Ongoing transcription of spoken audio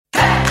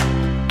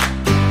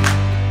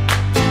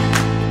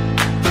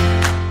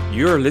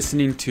You're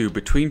listening to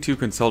Between Two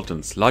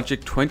Consultants, Logic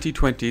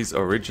 2020's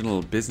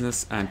original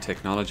business and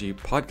technology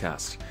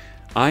podcast.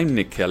 I'm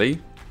Nick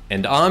Kelly.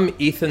 And I'm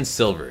Ethan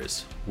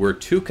Silvers. We're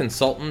two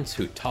consultants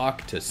who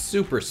talk to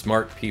super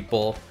smart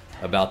people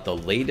about the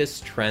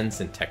latest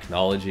trends in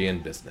technology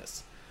and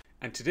business.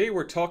 And today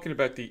we're talking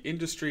about the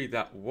industry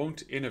that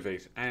won't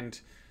innovate. And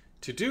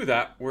to do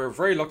that, we're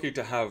very lucky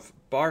to have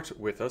Bart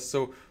with us.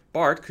 So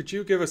Bart, could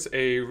you give us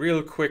a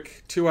real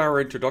quick 2-hour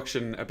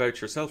introduction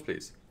about yourself,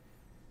 please?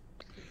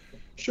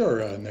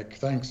 Sure, Nick,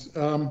 thanks.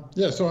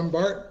 So I'm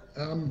Bart,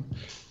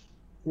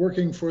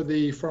 working for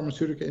the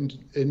pharmaceutical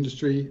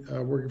industry,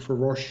 working for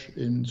Roche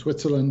in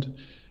Switzerland,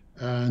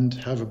 and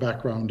have a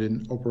background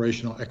in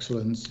operational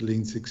excellence,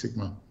 Lean Six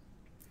Sigma.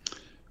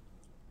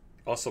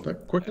 Awesome.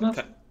 Quick enough?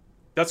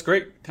 That's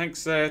great.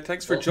 Thanks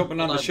for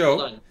jumping on the show.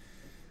 Hold on.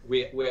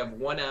 We have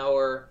 1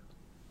 hour,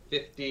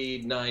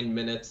 59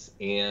 minutes,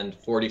 and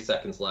 40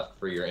 seconds left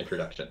for your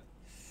introduction.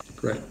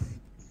 Great.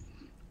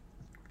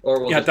 Or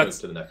we'll just move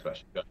to the next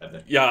question. Go ahead,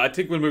 Nick. Yeah, I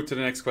think we'll move to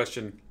the next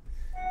question.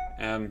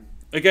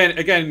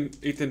 Again,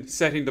 Ethan,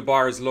 setting the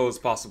bar as low as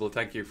possible.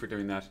 Thank you for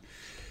doing that.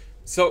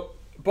 So,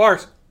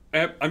 Bart,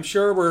 I'm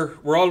sure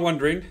we're all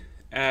wondering,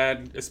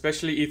 and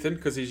especially Ethan,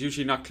 because he's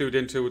usually not clued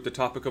into the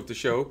topic of the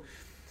show.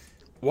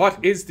 What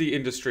is the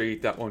industry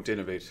that won't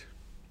innovate?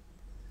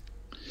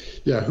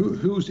 Yeah,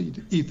 who's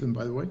Ethan,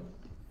 by the way?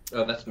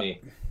 Oh, that's me.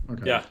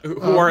 Okay. Yeah,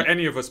 who are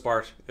any of us,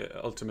 Bart,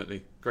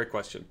 ultimately? Great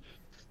question.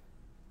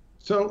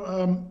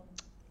 So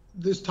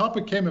this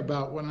topic came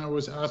about when I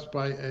was asked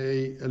by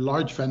a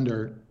large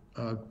vendor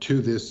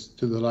to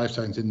the life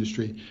science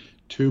industry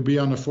to be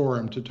on a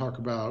forum to talk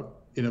about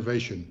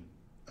innovation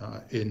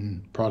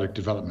in product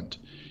development,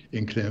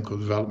 in clinical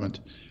development.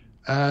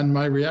 And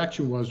my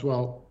reaction was,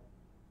 well,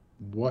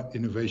 what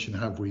innovation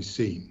have we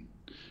seen?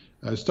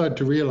 I started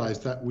to realize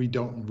that we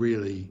don't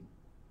really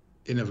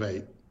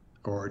innovate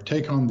or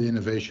take on the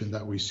innovation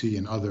that we see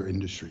in other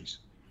industries.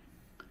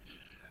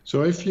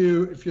 So if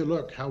you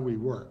look how we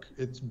work,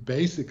 it's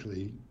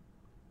basically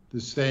the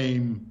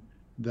same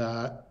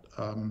that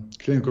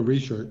clinical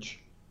research,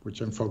 which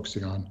I'm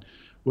focusing on,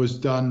 was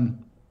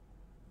done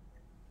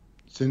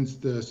since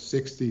the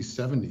 60s,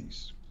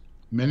 70s.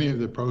 Many of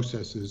the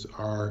processes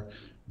are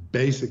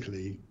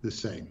basically the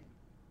same.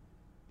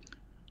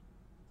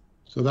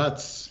 So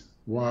that's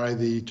why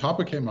the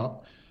topic came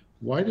up.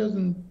 Why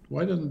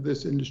doesn't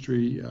this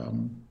industry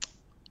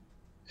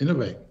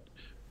innovate?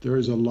 There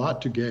is a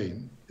lot to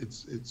gain.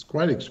 It's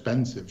quite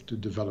expensive to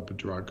develop a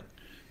drug.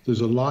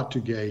 There's a lot to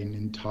gain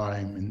in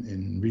time and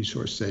in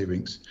resource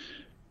savings.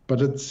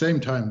 But at the same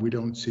time, we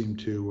don't seem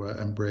to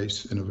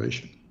embrace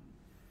innovation.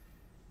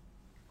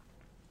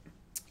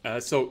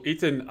 So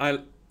Ethan,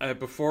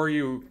 before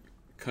you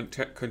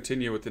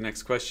continue with the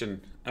next question,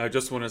 I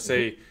just want to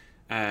say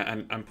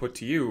and put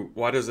to you,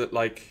 what is it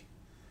like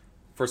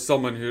for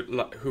someone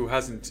who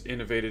hasn't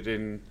innovated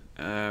in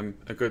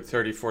a good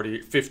 30,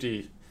 40,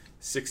 50,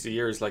 60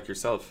 years like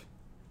yourself?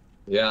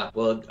 Yeah,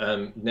 well,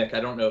 Nick,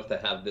 I don't know if they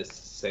have this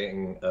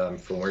saying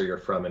from where you're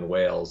from in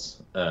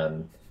Wales,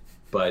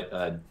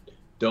 but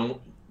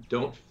don't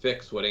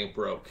fix what ain't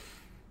broke.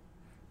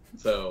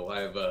 So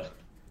I have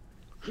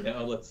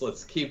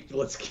let's keep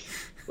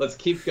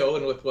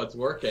going with what's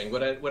working.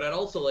 What I'd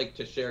also like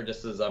to share,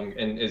 just as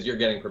as you're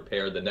getting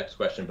prepared, the next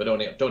question, but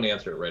don't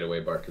answer it right away,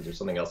 Bart, because there's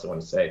something else I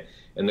want to say.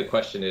 And the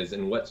question is,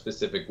 in what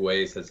specific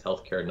ways has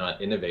healthcare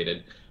not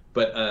innovated?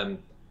 But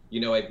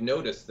I've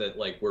noticed that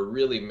we're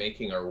really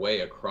making our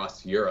way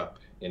across Europe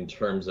in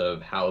terms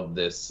of how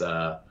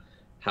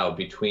how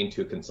Between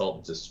Two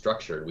Consultants is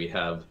structured. We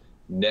have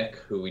Nick,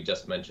 who we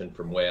just mentioned,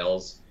 from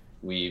Wales.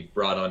 We've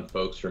brought on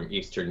folks from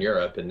Eastern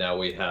Europe, and now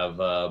we have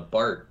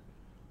Bart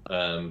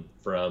from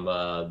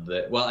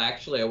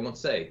actually, I won't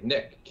say.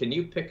 Nick, can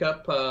you pick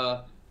up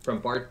from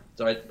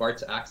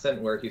Bart's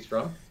accent where he's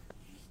from?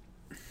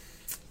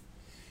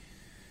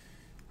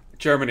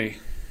 Germany.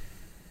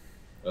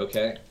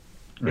 Okay.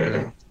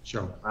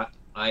 Sure.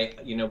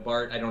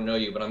 Bart, I don't know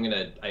you, but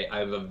I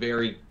have a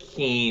very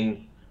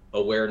keen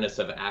awareness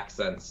of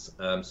accents.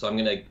 So I'm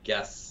gonna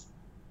guess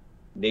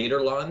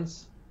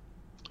Nederlands,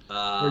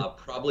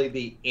 probably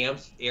the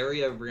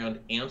area around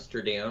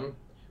Amsterdam,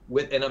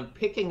 and I'm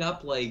picking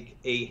up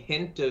a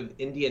hint of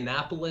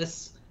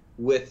Indianapolis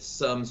with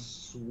some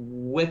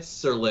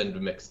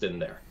Switzerland mixed in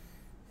there.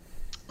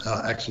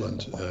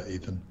 Excellent,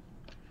 Ethan.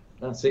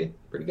 See,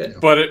 pretty good.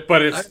 But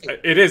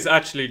it is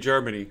actually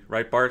Germany,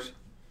 right, Bart?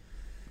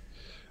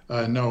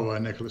 No,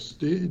 Nicholas.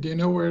 Do you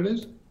know where it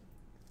is?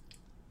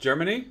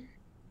 Germany?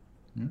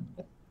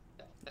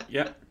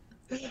 Yeah.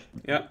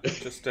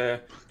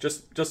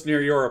 Just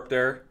near Europe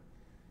there.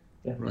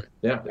 Yeah. Right.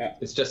 Yeah.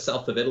 It's just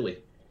south of Italy.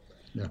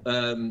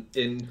 Yeah.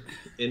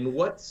 In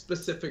what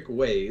specific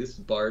ways,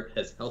 Bart,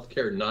 has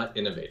healthcare not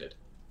innovated?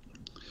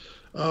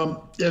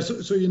 So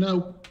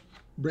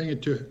bring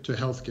it to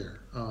healthcare.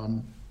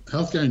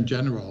 Healthcare in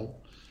general,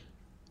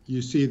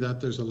 you see that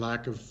there's a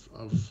lack of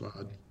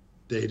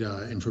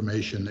data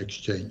information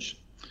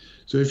exchange.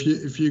 So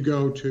if you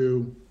go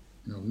to,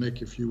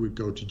 Nick, if you would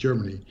go to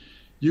Germany,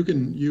 you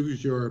can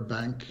use your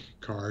bank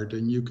card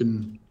and you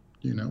can,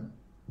 you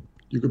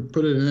can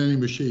put it in any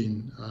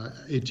machine,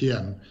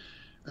 ATM,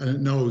 and it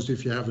knows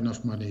if you have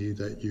enough money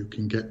that you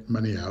can get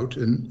money out,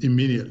 and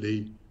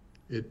immediately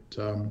it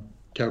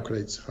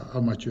calculates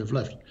how much you have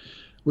left.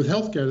 With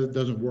healthcare, that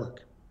doesn't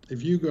work.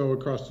 If you go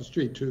across the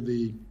street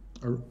to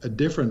a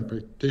different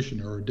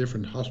practitioner or a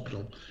different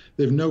hospital,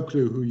 they have no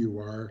clue who you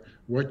are,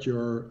 what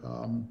your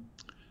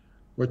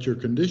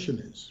condition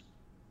is.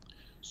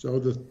 So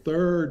the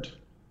third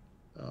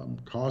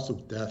cause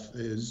of death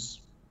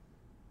is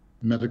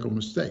medical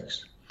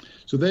mistakes.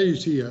 So there you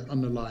see an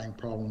underlying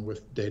problem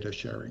with data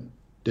sharing,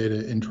 data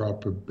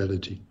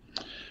interoperability.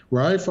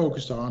 Where I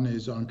focused on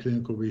is on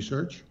clinical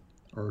research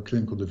or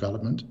clinical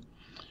development.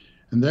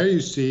 And there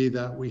you see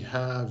that we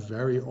have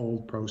very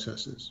old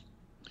processes.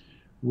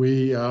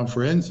 We,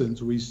 for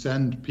instance, we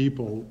send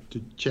people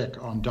to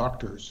check on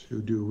doctors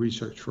who do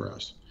research for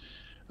us.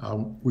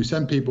 We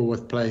send people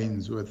with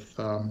planes, with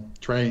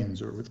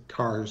trains, or with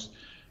cars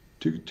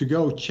to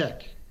go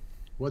check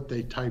what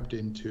they typed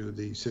into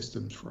the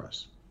systems for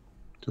us.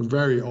 So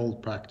very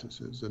old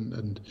practices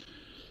and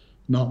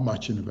not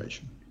much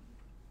innovation.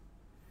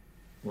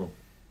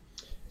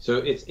 So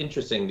it's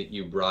interesting that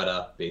you brought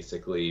up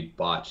basically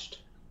botched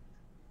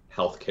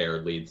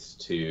healthcare leads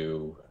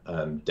to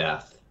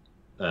death,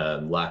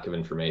 lack of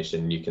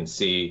information. You can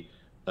see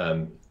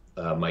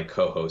my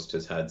co-host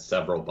has had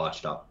several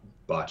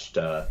botched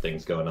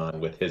things going on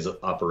with his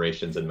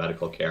operations in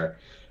medical care.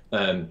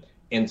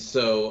 And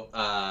so,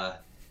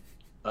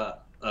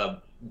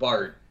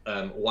 Bart,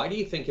 why do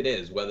you think it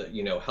is, whether,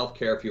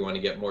 healthcare, if you want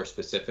to get more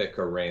specific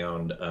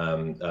around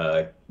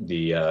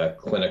the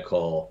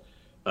clinical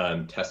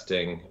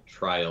testing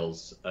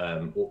trials,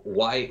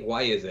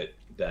 why is it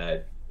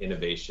that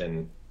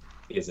innovation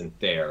isn't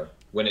there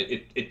when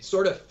it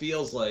sort of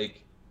feels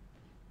like,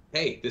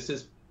 hey, this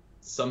is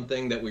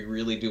something that we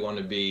really do want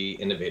to be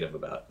innovative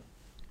about?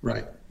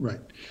 Right.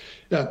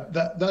 Yeah,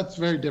 that's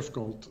very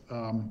difficult.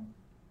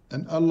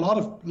 And a lot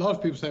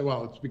of people say,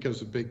 well, it's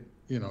because of the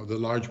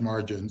large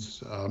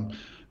margins.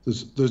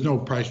 There's no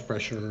price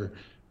pressure.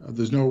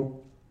 There's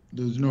no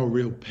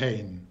real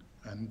pain,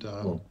 and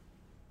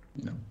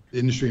the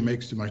industry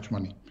makes too much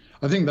money.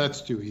 I think that's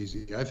too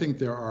easy. I think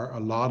there are a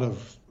lot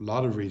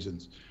of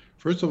reasons.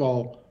 First of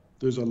all,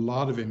 there's a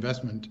lot of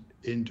investment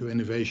into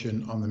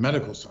innovation on the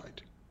medical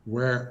side,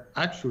 where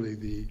actually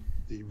the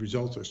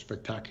results are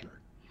spectacular.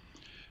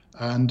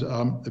 And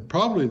it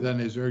probably then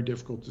is very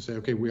difficult to say,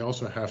 okay, we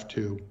also have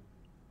to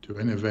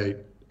innovate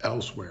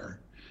elsewhere,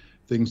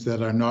 things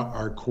that are not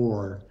our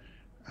core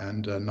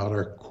and not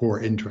our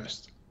core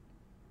interest.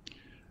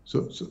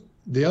 So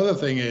the other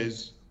thing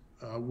is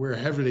we're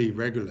heavily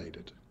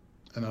regulated,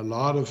 and a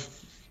lot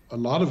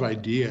of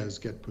ideas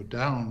get put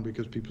down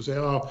because people say,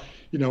 oh,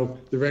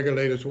 the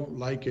regulators won't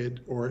like it,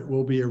 or it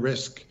will be a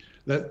risk.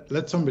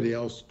 Let somebody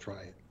else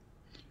try it.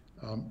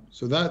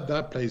 So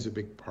that plays a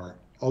big part.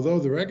 Although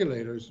the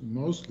regulators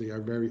mostly are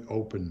very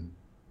open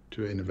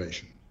to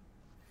innovation.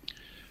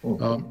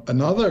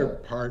 Another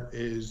part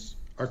is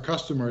our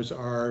customers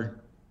are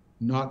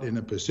not in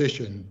a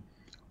position,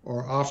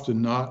 or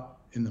often not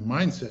in the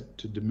mindset,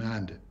 to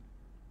demand it.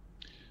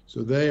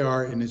 So they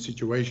are in a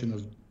situation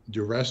of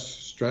duress,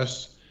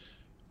 stress,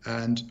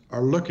 and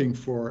are looking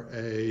for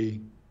a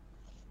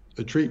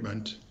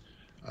treatment.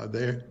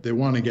 They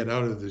want to get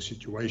out of the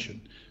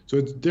situation. So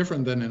it's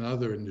different than in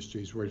other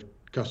industries where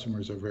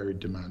customers are very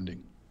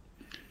demanding.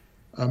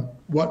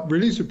 What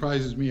really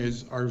surprises me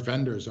is our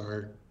vendors,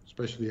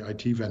 especially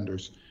IT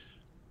vendors,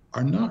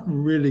 are not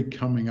really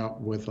coming up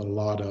with a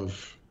lot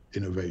of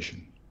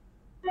innovation.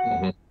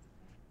 Mm-hmm.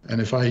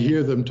 And if I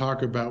hear them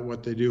talk about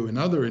what they do in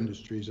other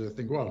industries, I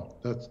think, well,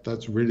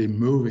 that's really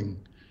moving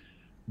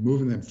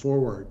them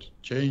forward,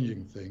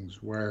 changing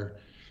things, where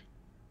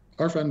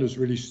our vendors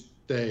really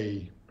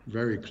stay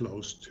very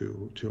close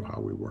to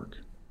how we work.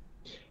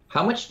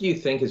 How much do you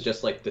think is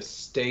just like the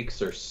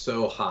stakes are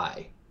so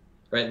high,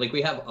 right? Like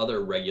we have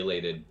other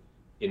regulated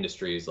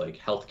industries like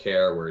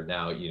healthcare, where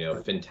now,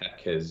 fintech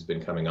has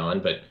been coming on,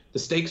 but the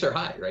stakes are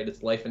high, right?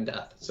 It's life and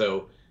death.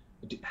 So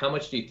how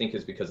much do you think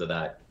is because of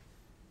that?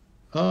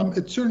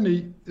 It's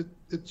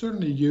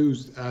certainly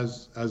used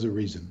as a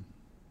reason.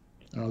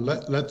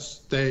 Let's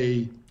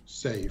stay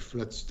safe.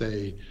 Let's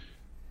stay,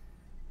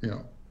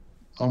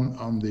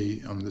 on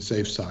the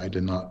safe side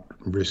and not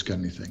risk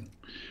anything,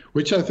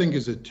 which I think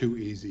is a too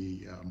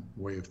easy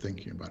way of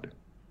thinking about it.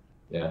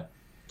 Yeah.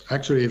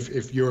 Actually,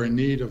 if you're in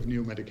need of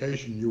new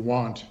medication, you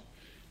want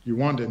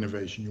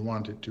innovation. You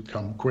want it to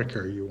come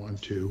quicker. You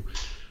want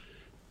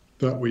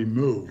that we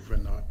move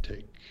and not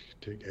take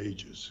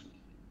ages.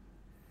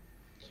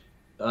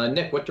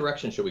 Nick, what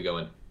direction should we go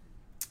in?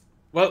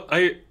 Well,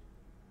 I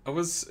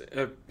was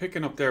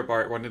picking up there,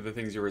 Bart. One of the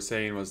things you were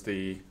saying was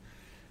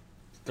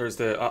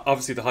there's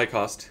obviously the high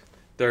cost.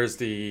 There's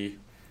the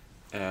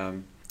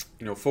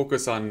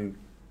focus on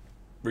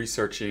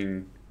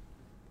researching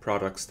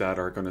products that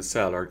are going to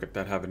sell or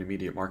that have an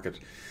immediate market.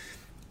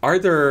 Are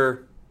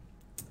there,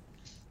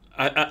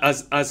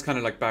 as kind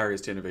of like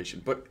barriers to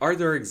innovation, but are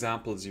there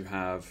examples you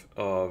have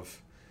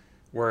of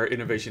where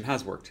innovation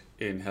has worked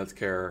in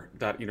healthcare,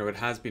 that it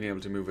has been able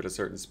to move at a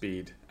certain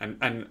speed,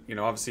 and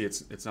obviously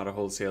it's not a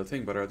wholesale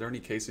thing, but are there any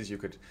cases you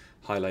could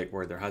highlight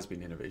where there has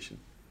been innovation?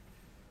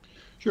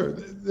 Sure.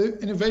 The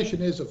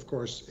innovation is, of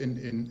course,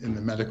 in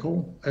the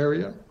medical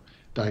area,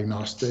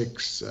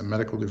 diagnostics,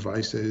 medical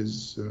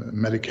devices,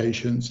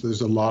 medications.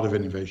 There's a lot of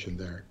innovation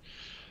there.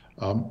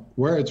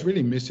 Where it's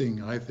really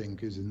missing, I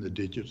think, is in the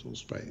digital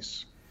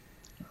space,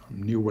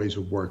 new ways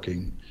of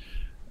working.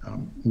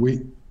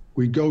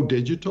 We go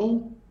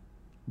digital,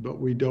 but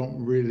we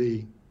don't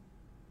really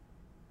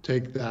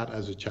take that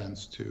as a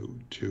chance to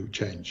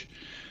change.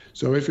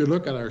 So if you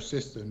look at our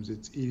systems,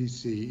 it's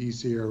EDC,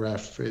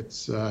 ECRF,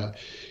 it's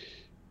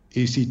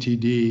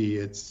ECTD,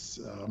 it's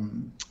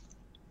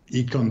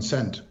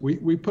eConsent.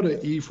 We put an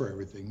E for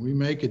everything. We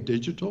make it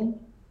digital.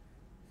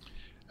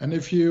 And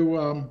if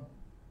you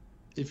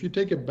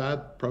take a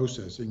bad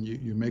process and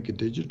you make it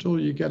digital,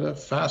 you get a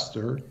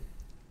faster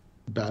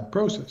bad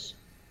process.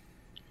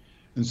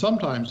 And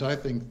sometimes I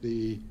think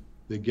the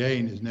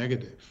gain is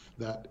negative,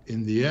 that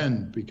in the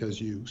end, because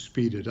you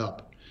speed it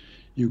up,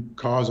 you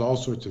cause all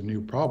sorts of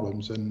new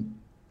problems. And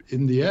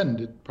in the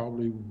end, it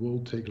probably will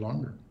take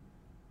longer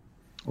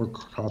or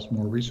cost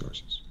more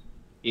resources.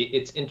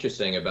 It's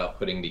interesting about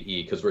putting the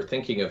E, because we're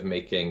thinking of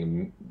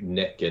making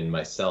Nick and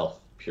myself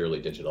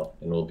purely digital,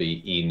 and we'll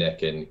be E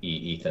Nick and E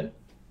Ethan.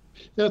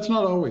 Yeah, it's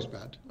not always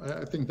bad.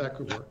 I think that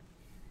could work.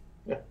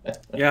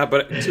 Yeah,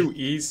 but two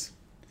E's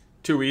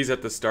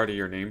at the start of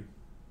your name.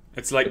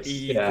 It's like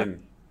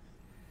Ethan.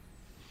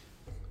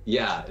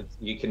 Yeah,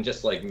 you can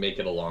just like make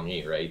it a long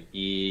E, right?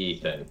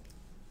 Ethan.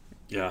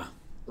 Yeah.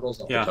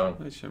 Yeah.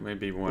 I should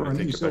maybe want to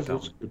think about that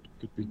one.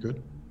 Could be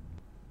good.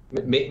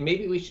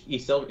 Maybe we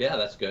should yeah,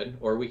 that's good.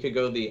 Or we could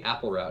go the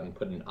Apple route and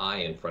put an I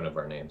in front of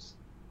our names.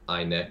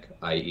 I Nick,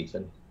 I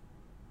Ethan.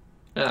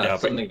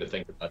 Something to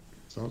think about.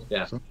 Sounds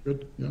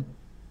good. Yeah.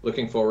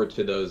 Looking forward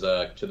to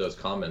those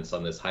comments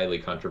on this highly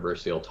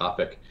controversial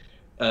topic.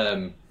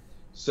 It's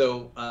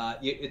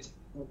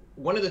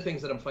one of the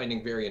things that I'm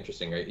finding very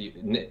interesting, right?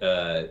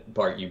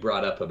 Bart, you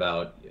brought up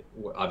about,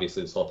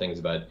 obviously this whole thing is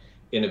about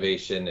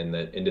innovation and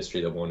the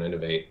industry that won't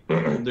innovate.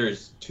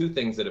 There's two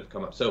things that have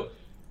come up. So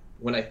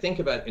when I think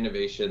about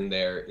innovation,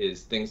 there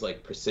is things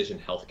like precision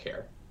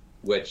healthcare,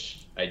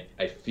 which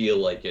I feel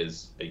like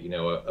is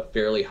a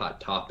fairly hot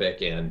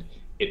topic, and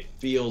it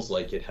feels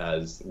like it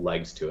has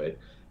legs to it.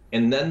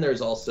 And then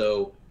there's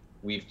also,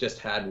 we've just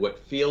had what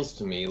feels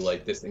to me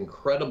like this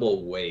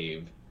incredible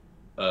wave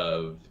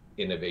of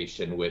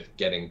innovation with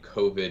getting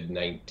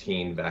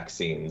COVID-19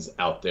 vaccines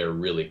out there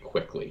really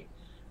quickly.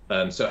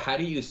 So how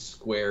do you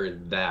square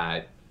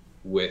that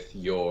with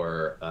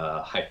your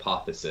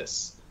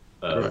hypothesis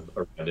of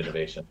around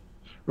innovation?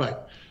 Right.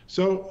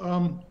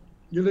 So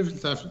you live in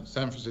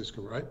San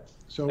Francisco, right?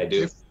 So I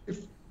do.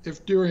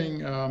 If during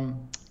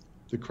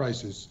the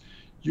crisis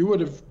you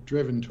would have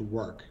driven to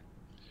work,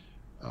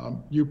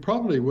 you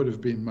probably would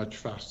have been much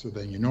faster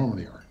than you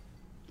normally are.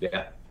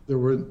 Yeah. There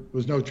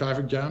was no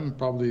traffic jam.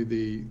 Probably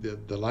the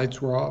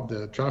lights were off,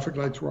 the traffic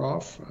lights were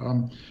off.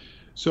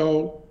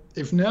 So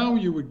if now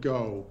you would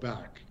go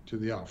back to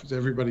the office,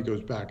 everybody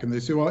goes back, and they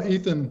say, well,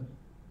 Ethan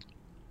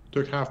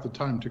took half the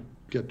time to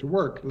get to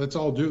work. Let's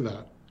all do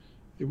that.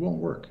 It won't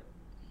work.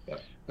 Yeah.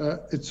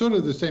 It's sort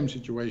of the same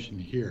situation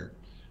here.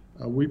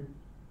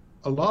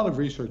 A lot of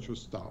research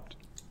was stopped.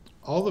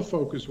 All the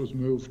focus was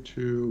moved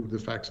to the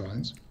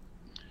vaccines.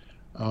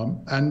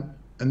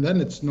 And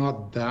then it's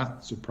not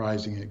that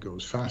surprising it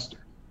goes faster.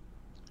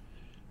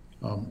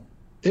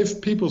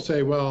 If people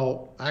say,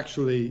 well,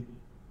 actually,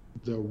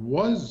 there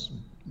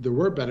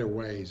were better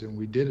ways and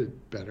we did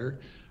it better,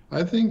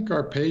 I think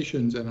our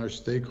patients and our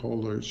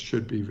stakeholders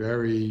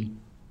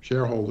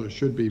shareholders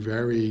should be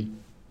very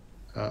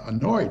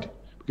annoyed,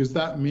 because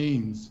that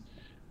means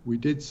we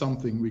did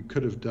something we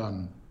could have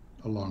done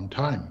a long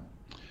time.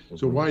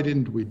 So why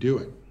didn't we do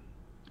it?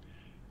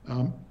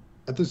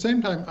 At the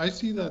same time, I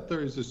see that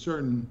there is a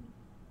certain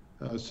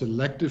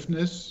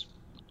selectiveness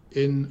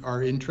in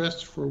our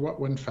interest for what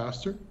went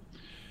faster.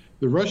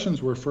 The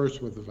Russians were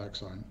first with the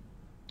vaccine,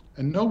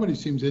 and nobody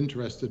seems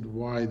interested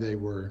why they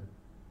were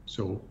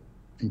so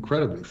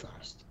incredibly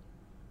fast.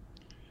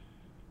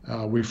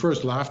 We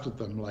first laughed at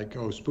them like,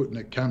 oh,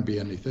 Sputnik can't be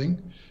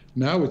anything.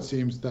 Now it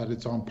seems that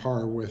it's on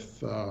par with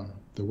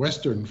the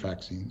Western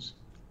vaccines,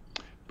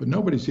 but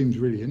nobody seems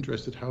really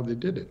interested how they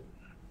did it.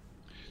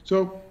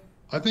 So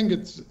I think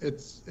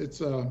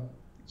it's a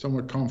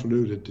somewhat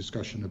convoluted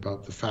discussion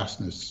about the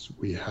fastness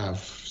we have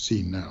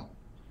seen now.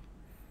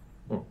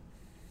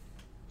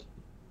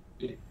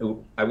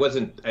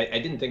 I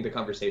didn't think the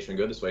conversation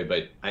would go this way,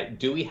 but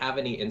do we have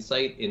any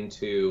insight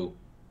into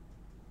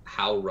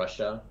how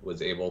Russia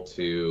was able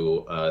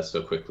to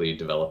so quickly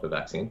develop a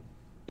vaccine?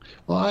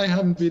 Well, I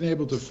haven't been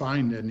able to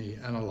find any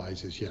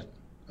analyses yet.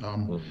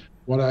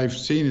 What I've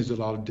seen is a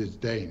lot of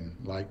disdain.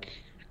 Like,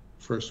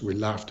 first we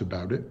laughed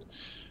about it.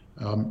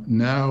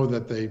 Now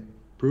that they've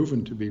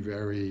proven to be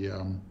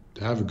to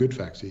have a good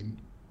vaccine,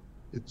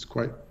 it's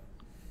quite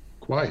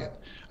quiet.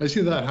 I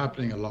see that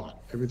happening a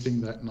lot. Everything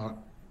that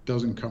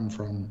doesn't come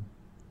from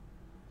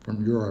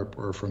Europe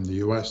or from the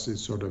US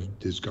is sort of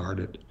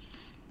discarded.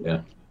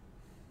 Yeah.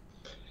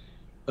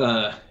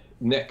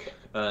 Nick,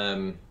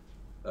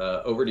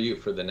 over to you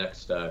for the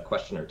next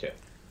question or two.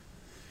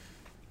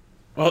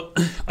 Well,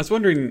 I was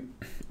wondering,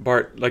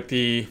 Bart,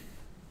 you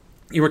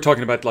were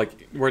talking about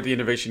like where the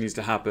innovation needs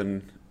to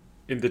happen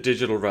in the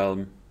digital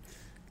realm,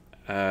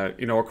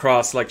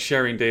 across like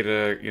sharing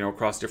data,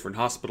 across different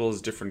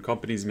hospitals, different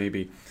companies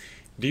maybe.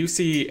 Do you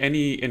see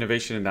any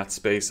innovation in that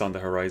space on the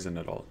horizon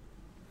at all?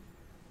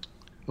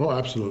 Oh,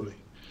 absolutely.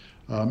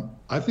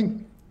 I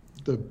think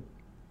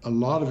a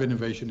lot of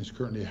innovation is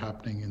currently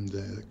happening in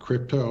the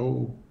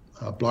crypto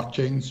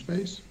blockchain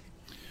space.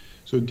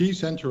 So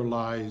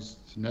decentralized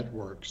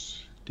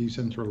networks,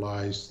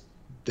 decentralized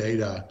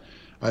data,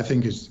 I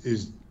think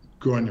is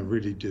going to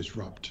really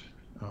disrupt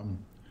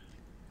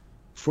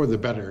for the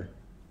better,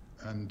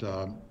 and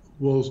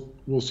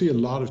we'll see a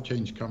lot of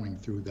change coming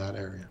through that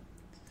area.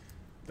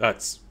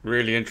 That's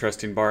really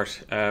interesting,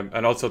 Bart.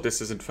 And also,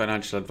 this isn't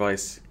financial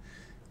advice,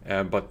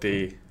 but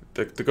the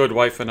good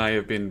wife and I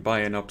have been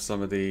buying up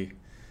some of the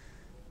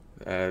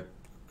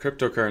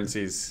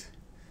cryptocurrencies.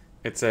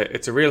 It's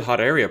a real hot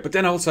area. But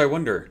then also, I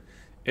wonder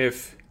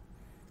if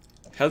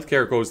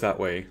healthcare goes that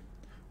way,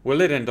 will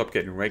it end up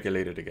getting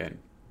regulated again?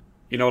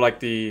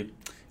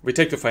 We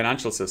take the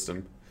financial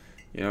system,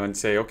 and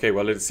say, okay,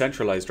 well, it's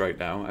centralized right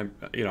now.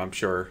 I'm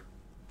sure,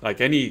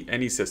 like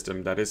any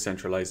system that is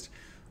centralized,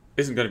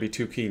 isn't going to be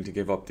too keen to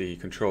give up the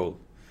control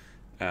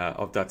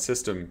of that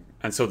system,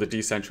 and so the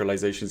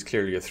decentralization is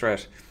clearly a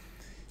threat.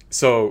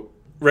 So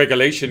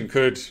regulation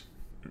could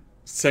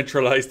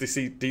centralize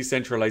the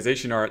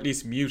decentralization, or at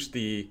least mute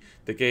the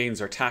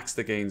gains, or tax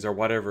the gains, or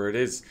whatever it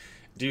is.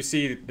 Do you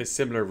see a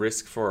similar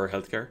risk for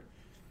healthcare?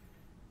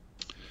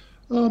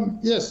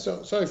 Yes.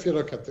 So if you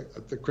look at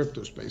the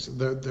crypto space,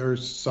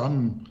 there's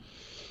some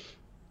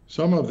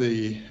of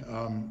the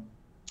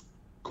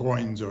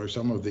coins or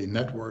some of the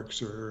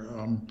networks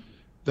or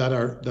that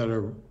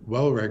are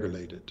well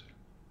regulated.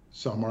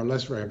 Some are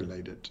less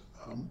regulated,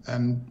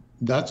 and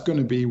that's going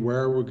to be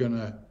where we're going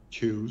to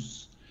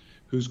choose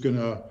who's going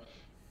to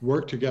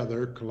work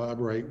together,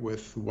 collaborate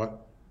with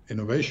what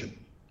innovation.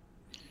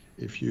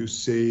 If you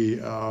see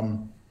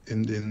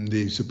in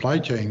the supply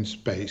chain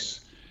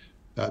space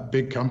that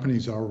big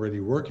companies are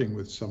already working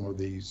with some of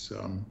these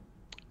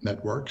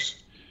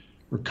networks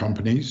or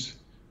companies,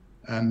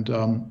 and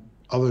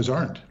others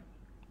aren't.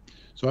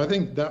 So I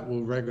think that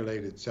will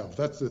regulate itself.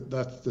 That's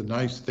the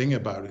nice thing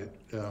about it,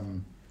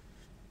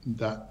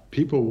 that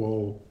people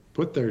will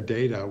put their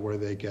data where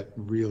they get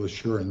real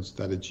assurance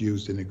that it's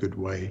used in a good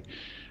way,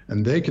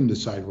 and they can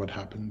decide what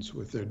happens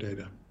with their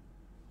data.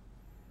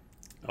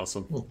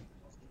 Awesome. Cool.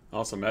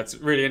 Awesome. That's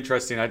really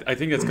interesting. I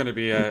think it's going to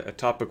be a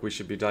topic we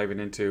should be diving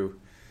into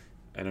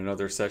in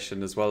another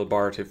session as well,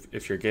 Bart,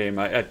 if you're game.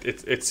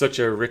 It's such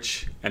a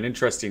rich and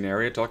interesting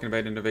area, talking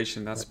about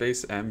innovation in that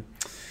space.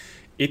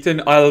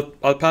 Ethan,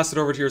 I'll pass it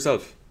over to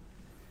yourself.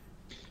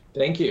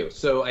 Thank you.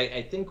 So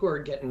I think we're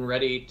getting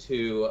ready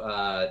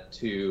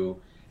to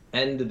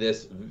end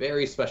this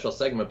very special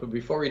segment. But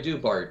before we do,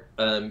 Bart,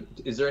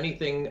 is there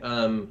anything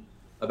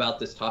about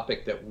this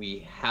topic that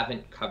we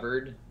haven't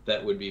covered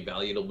that would be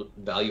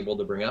valuable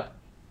to bring up?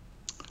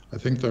 I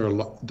think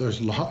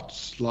there's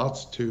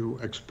lots to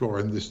explore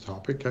in this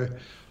topic.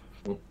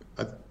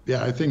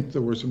 I think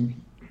there were some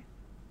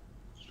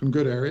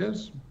good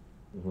areas.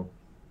 Mm-hmm. All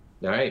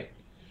right.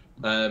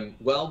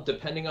 Well,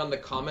 depending on the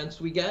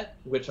comments we get,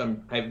 which I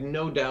have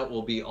no doubt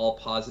will be all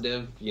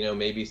positive,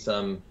 maybe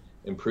some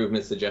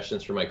improvement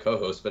suggestions for my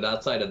co-host, but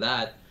outside of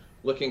that,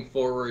 looking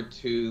forward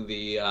to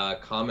the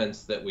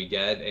comments that we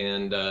get,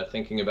 and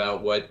thinking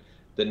about what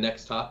the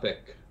next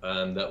topic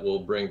that we'll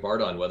bring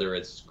Bart on, whether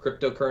it's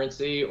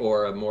cryptocurrency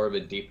or more of a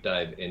deep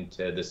dive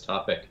into this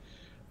topic.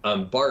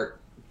 Bart,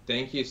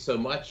 thank you so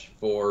much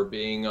for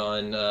being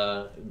on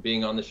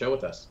the show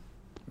with us.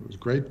 It was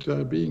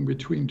great being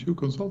between two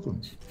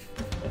consultants.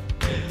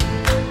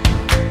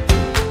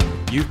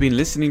 You've been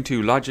listening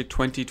to Logic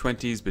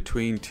 2020's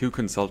Between Two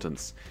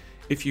Consultants.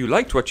 If you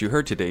liked what you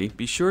heard today,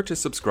 be sure to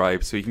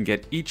subscribe so you can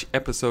get each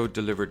episode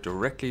delivered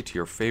directly to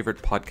your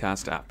favorite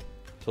podcast app.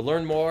 To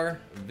learn more,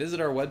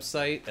 visit our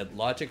website at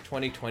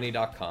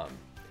logic2020.com.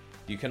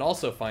 You can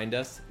also find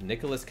us,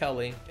 Nicholas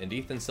Kelly and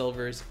Ethan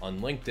Silvers, on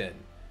LinkedIn.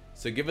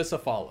 So give us a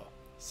follow.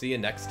 See you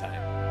next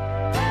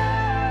time.